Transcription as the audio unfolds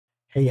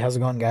Hey, how's it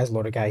going, guys?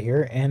 Lordky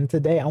here, and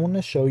today I want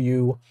to show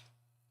you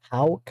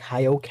how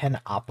Kaioken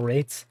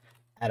operates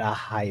at a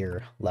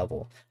higher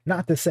level.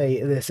 Not to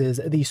say this is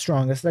the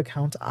strongest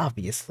account,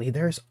 obviously,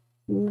 there's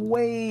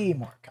way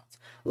more accounts.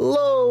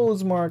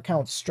 Loads more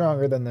accounts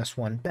stronger than this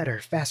one.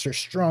 Better, faster,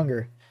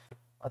 stronger.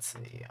 Let's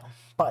see.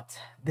 But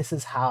this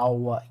is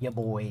how your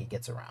boy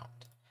gets around.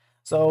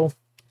 So,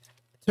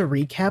 to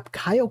recap,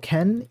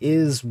 Kaioken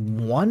is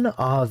one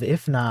of,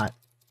 if not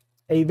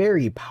a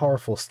very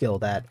powerful skill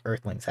that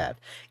Earthlings have.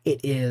 It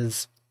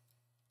is,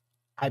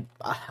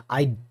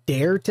 I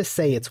dare to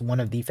say it's one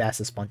of the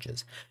fastest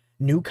punches.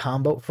 New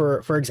combo,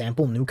 for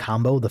example, new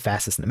combo, the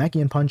fastest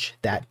Namekian punch,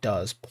 that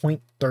does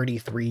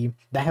 0.33.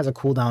 That has a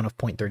cooldown of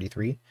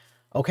 0.33.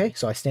 Okay,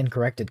 so I stand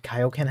corrected.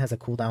 Kaioken has a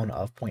cooldown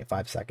of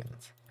 0.5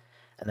 seconds.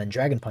 And then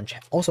Dragon Punch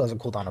also has a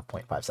cooldown of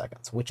 0.5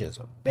 seconds, which is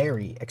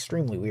very,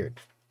 extremely weird.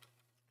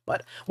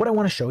 But what I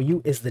want to show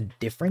you is the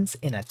difference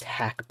in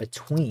attack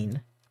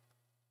between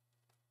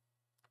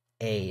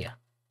a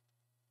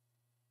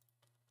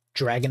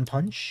Dragon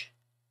Punch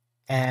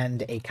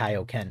and a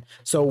Kaioken.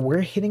 So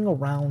we're hitting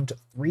around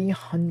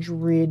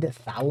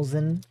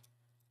 300,000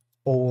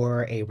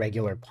 for a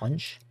regular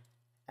punch.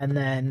 And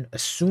then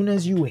as soon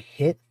as you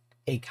hit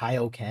a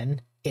Kaioken,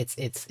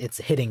 it's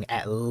hitting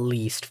at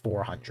least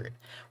 400,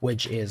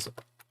 which is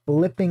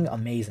flipping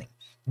amazing.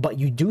 But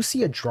you do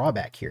see a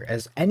drawback here.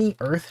 As any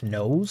Earth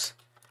knows,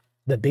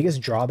 the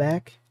biggest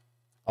drawback...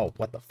 Oh,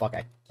 what the fuck?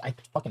 I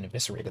fucking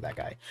eviscerated that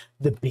guy.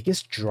 The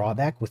biggest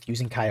drawback with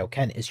using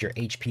Kaioken is your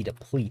HP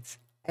depletes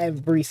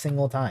every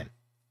single time.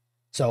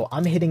 So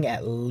I'm hitting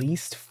at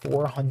least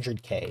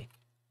 400k.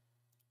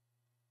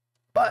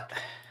 But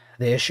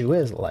the issue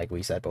is, like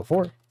we said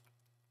before,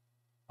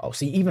 oh,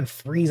 see, even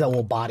Frieza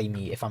will body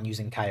me if I'm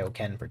using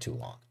Kaioken for too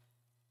long.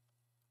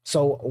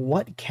 So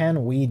what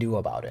can we do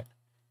about it?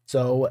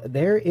 So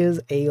there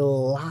is a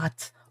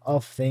lot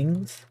of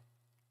things.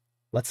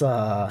 Let's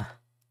let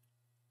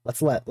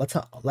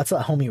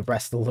homie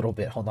rest a little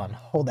bit. Hold on.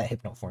 Hold that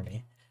hypno for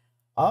me.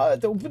 Why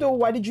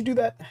did you do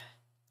that?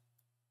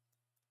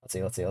 Let's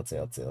see.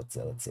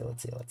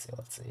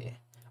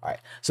 All right.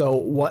 So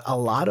what a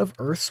lot of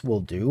Earths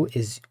will do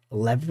is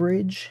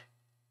leverage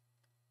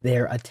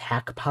their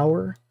attack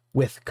power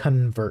with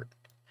convert.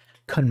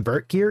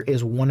 Convert gear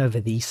is one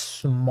of the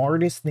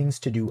smartest things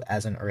to do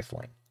as an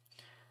Earthling.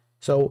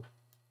 So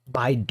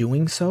by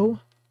doing so,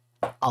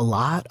 a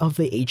lot of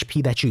the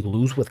HP that you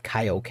lose with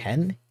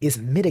Kaioken is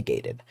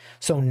mitigated.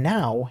 So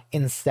now,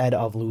 instead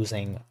of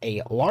losing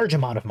a large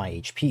amount of my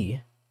HP,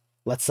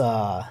 let's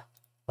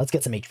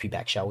get some HP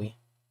back, shall we?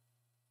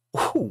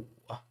 Ooh.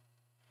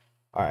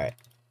 Alright.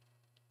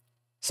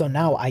 So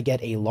now I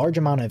get a large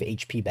amount of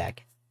HP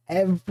back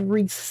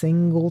every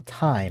single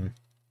time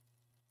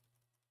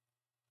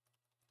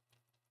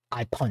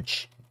I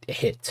punch,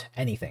 hit,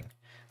 anything.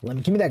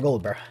 Give me that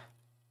gold, bro.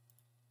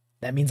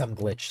 That means I'm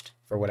glitched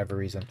for whatever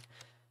reason.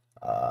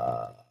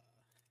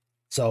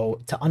 So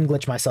to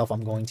unglitch myself,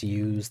 I'm going to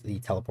use the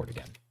teleport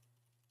again.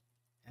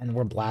 And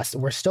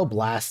we're still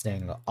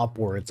blasting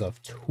upwards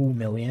of 2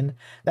 million.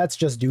 That's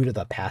just due to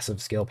the passive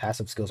skill.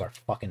 Passive skills are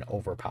fucking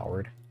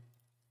overpowered.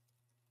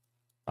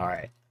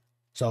 Alright.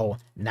 So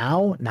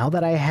now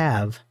that I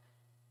have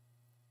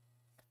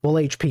full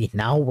HP,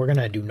 now we're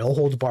gonna do no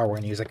holds bar, we're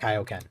gonna use a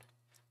Kaioken.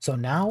 So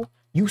now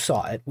you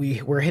saw it.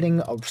 We're hitting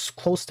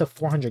close to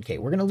 400k.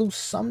 We're gonna lose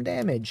some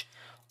damage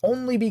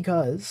only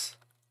because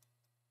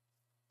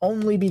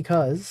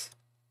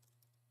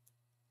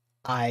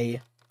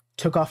I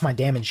took off my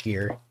damage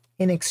gear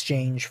in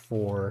exchange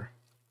for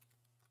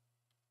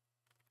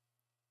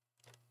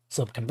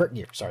some convert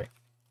gear. Sorry.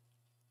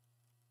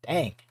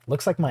 Dang,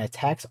 looks like my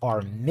attacks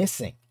are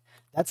missing.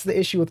 That's the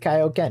issue with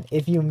Kaioken.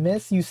 If you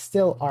miss, you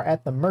still are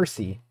at the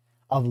mercy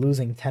of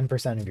losing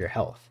 10% of your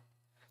health.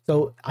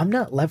 So I'm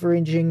not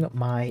leveraging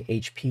my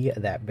HP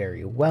that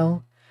very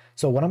well.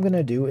 So what I'm going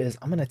to do is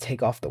I'm going to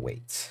take off the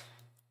weights.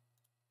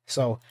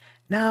 So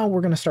now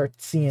we're going to start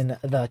seeing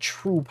the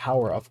true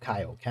power of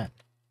Kaioken.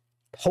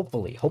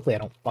 Hopefully I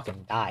don't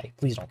fucking die.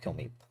 Please don't kill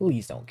me.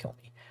 Please don't kill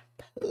me.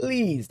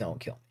 Please don't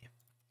kill me.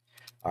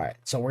 Alright,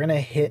 so we're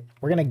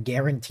going to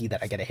guarantee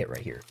that I get a hit right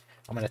here.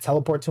 I'm going to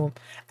teleport to him,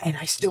 and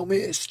I still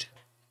missed.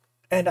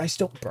 And I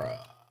still,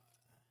 bruh.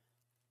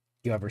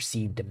 You have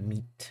received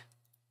meat.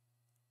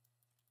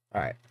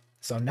 Alright,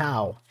 so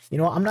now, you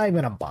know what? I'm not even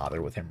gonna bother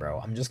with him,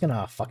 bro. I'm just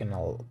gonna fucking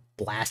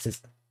blast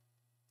his...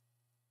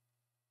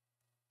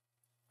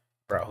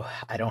 Bro,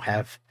 I don't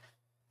have...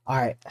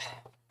 Alright.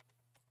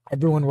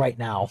 Everyone right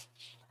now,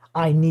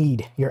 I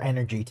need your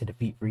energy to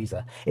defeat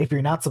Frieza. If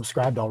you're not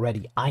subscribed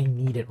already, I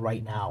need it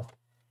right now.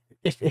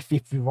 If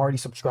you've already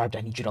subscribed,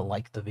 I need you to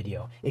like the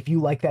video. If you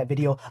like that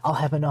video, I'll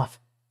have enough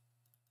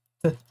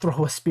to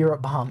throw a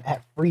spirit bomb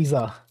at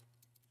Frieza.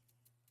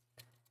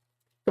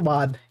 Come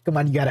on,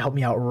 you gotta help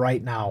me out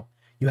right now.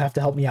 You have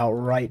to help me out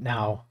right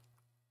now.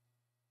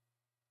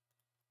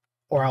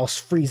 Or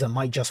else Frieza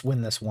might just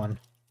win this one.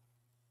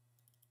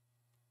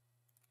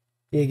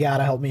 You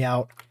gotta help me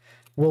out.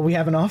 Will we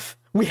have enough?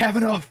 We have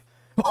enough!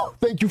 Oh,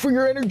 thank you for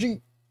your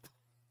energy!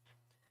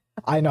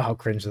 I know how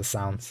cringe this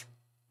sounds.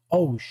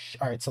 Oh,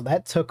 all right. So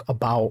that took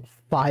about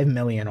 5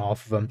 million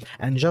off of him.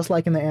 And just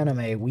like in the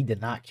anime, we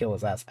did not kill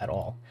his ass at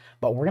all.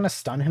 But we're going to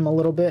stun him a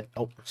little bit.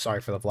 Oh,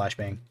 sorry for the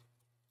flashbang.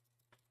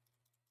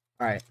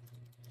 All right.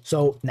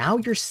 So now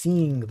you're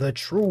seeing the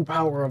true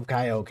power of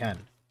Kaioken.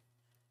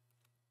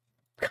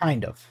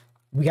 Kind of.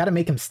 We got to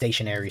make him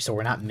stationary so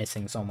we're not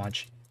missing so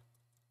much.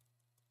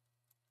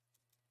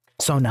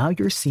 So now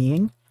you're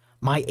seeing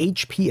my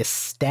HP is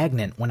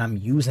stagnant when I'm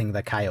using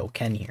the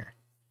Kaioken here.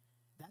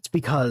 That's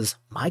because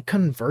my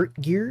convert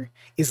gear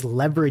is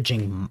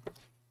leveraging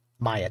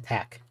my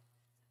attack.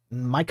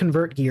 My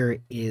convert gear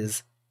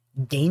is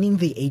gaining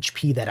the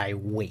HP that I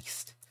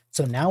waste.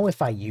 So now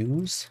if I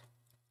use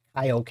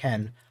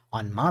Kaioken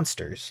on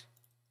monsters,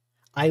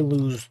 I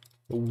lose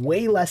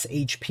way less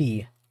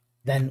HP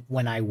than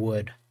when I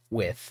would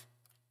with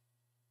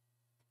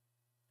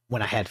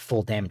when I had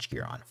full damage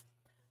gear on.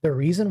 The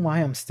reason why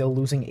I'm still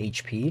losing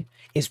HP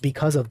is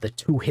because of the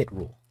 2-hit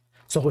rule.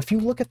 So if you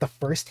look at the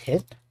first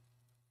hit,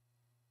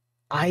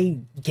 I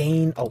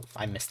gain... Oh,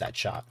 I missed that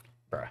shot,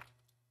 bruh.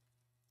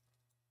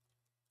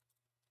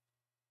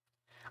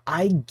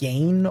 I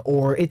gain,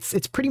 or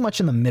it's pretty much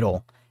in the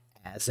middle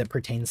as it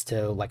pertains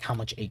to like how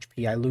much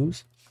HP I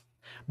lose.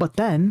 But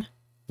then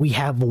we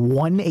have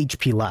 1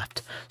 HP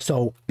left.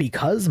 So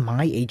because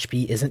my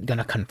HP isn't going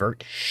to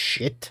convert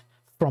shit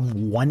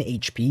from 1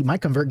 HP, my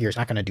convert gear is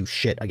not going to do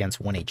shit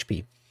against 1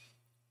 HP.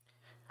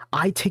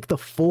 I take the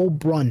full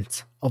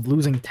brunt of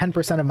losing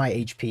 10% of my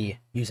HP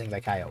using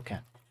the Kaioken.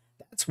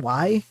 That's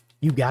why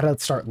you gotta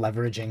start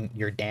leveraging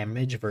your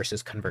damage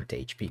versus convert to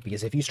HP,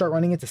 because if you start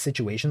running into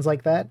situations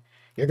like that,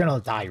 you're gonna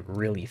die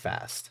really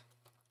fast.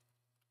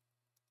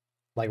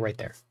 Like right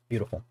there.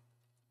 Beautiful.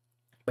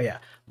 But yeah,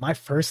 my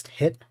first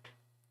hit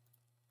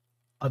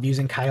of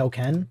using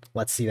Kaioken,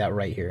 let's see that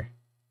right here.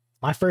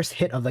 My first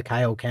hit of the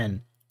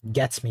Kaioken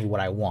gets me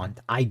what I want.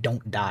 I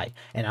don't die,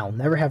 and I'll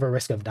never have a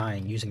risk of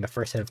dying using the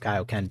first hit of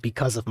Kaioken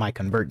because of my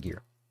convert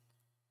gear.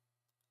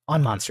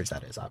 On monsters,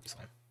 that is,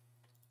 obviously.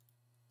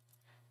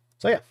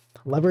 So yeah,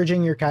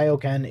 leveraging your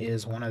Kaioken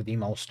is one of the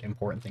most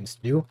important things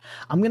to do.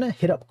 I'm going to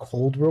hit up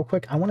cold real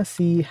quick. I want to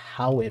see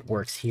how it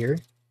works here.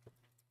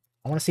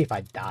 I want to see if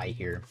I die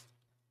here.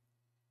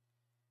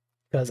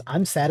 Because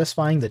I'm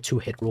satisfying the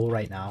 2-hit rule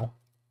right now.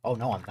 Oh,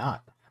 no, I'm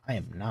not. I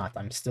am not.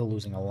 I'm still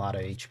losing a lot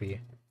of HP.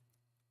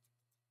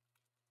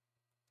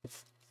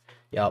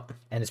 Yup,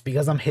 and it's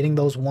because I'm hitting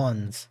those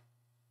ones.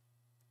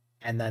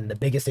 And then the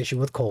biggest issue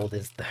with cold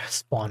is the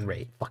spawn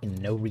rate. Fucking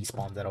no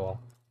respawns at all.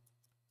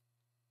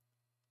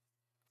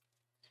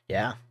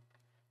 Yeah,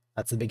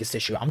 that's the biggest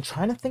issue. I'm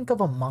trying to think of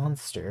a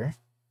monster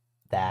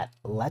that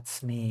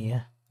lets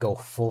me go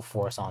full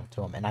force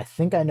onto him, and I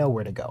think I know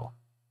where to go.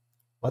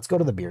 Let's go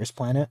to the Beer's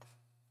Planet.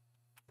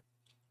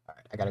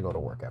 Alright, I gotta go to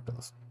work after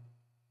this.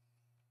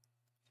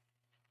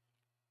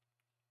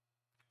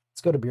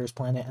 Let's go to Beer's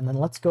Planet, and then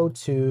let's go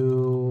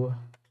to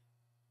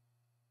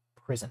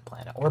Prison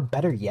Planet. Or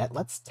better yet,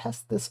 let's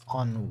test this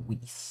on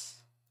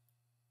Whis.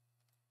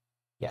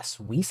 Yes,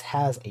 Whis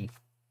has a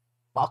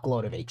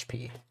fuckload of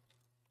HP.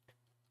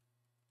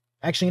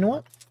 Actually, you know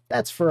what?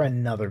 That's for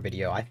another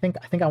video. I think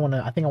I want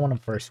to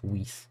first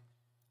Whis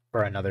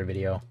for another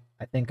video.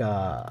 I think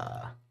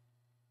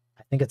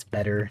it's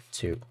better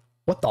to...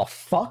 What the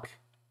fuck?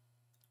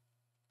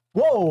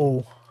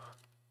 Whoa!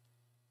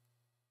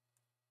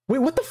 Wait,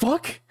 what the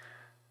fuck?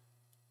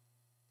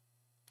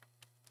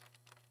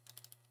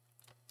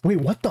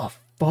 Wait, what the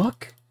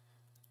fuck?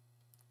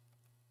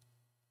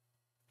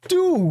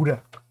 Dude!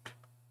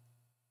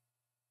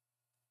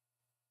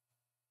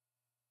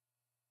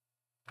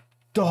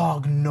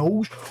 Dog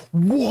knows.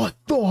 What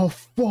the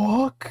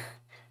fuck?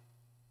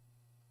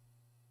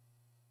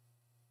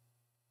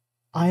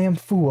 I am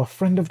Fu, a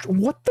friend of...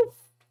 What the...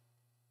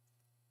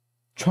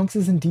 Trunks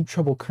is in deep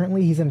trouble.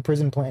 Currently, he's in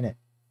Prison Planet.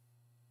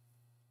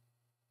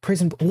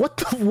 What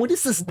the... What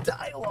is this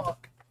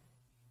dialogue?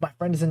 My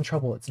friend is in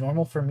trouble. It's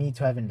normal for me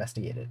to have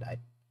investigated.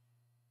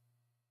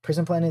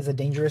 Prison Planet is a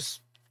dangerous...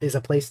 Is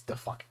a place to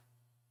fuck.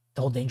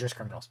 To hold dangerous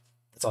criminals.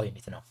 That's all you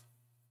need to know.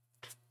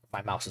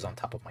 My mouse is on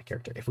top of my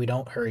character. If we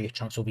don't hurry,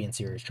 Trunks will be in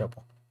serious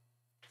trouble.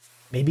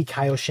 Maybe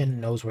Kaioshin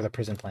knows where the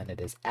Prison Planet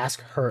is. Ask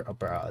her. Oh,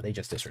 bro, they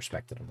just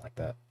disrespected him like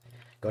that.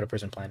 Go to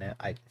Prison Planet.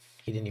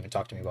 He didn't even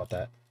talk to me about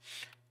that.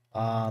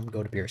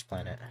 Go to Beer's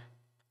Planet.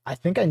 I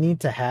think I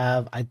need to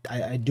have...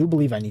 I do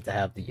believe I need to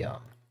have the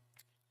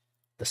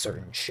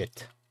certain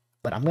shit.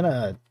 But I'm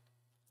gonna...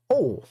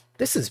 Oh,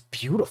 this is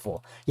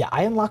beautiful. Yeah,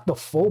 I unlocked the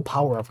full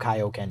power of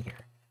Kaioken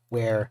here.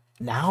 Where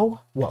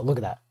now... What? Look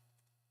at that.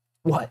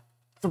 What?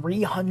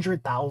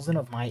 300,000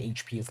 of my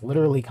HP is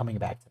literally coming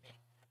back to me.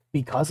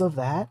 Because of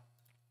that,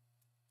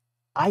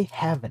 I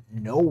have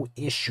no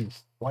issue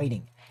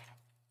fighting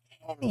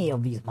any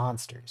of these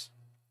monsters.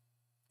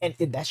 And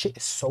that shit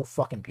is so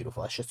fucking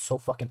beautiful. That shit's so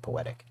fucking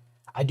poetic.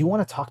 I do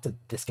want to talk to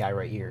this guy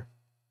right here.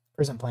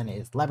 Prison Planet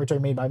is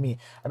laboratory made by me.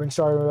 I bring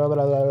star... Blah,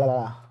 blah, blah,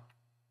 blah.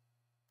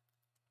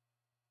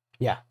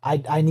 Yeah,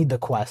 I need the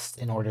quest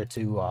in order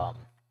to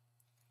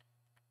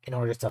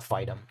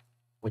fight him,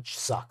 which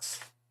sucks.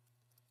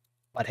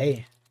 But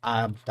hey,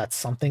 that's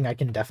something I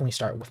can definitely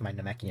start with my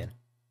Namekian.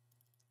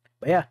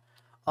 But yeah,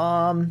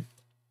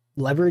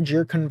 leverage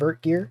your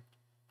convert gear.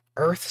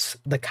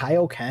 The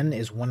Kaioken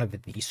is one of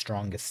the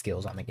strongest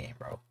skills on the game,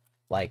 bro.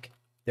 Like,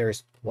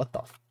 there's, what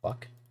the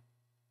fuck?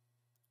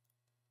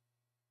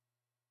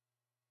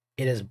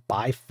 It is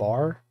by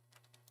far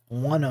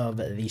one of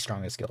the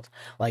strongest skills.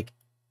 Like,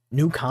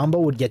 new combo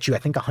would get you, I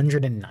think,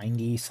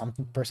 190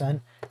 something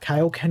percent.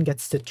 Kaioken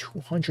gets to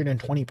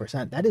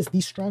 220%. That is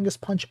the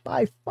strongest punch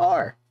by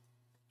far.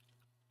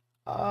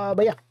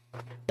 But yeah,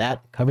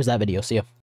 that covers that video. See ya.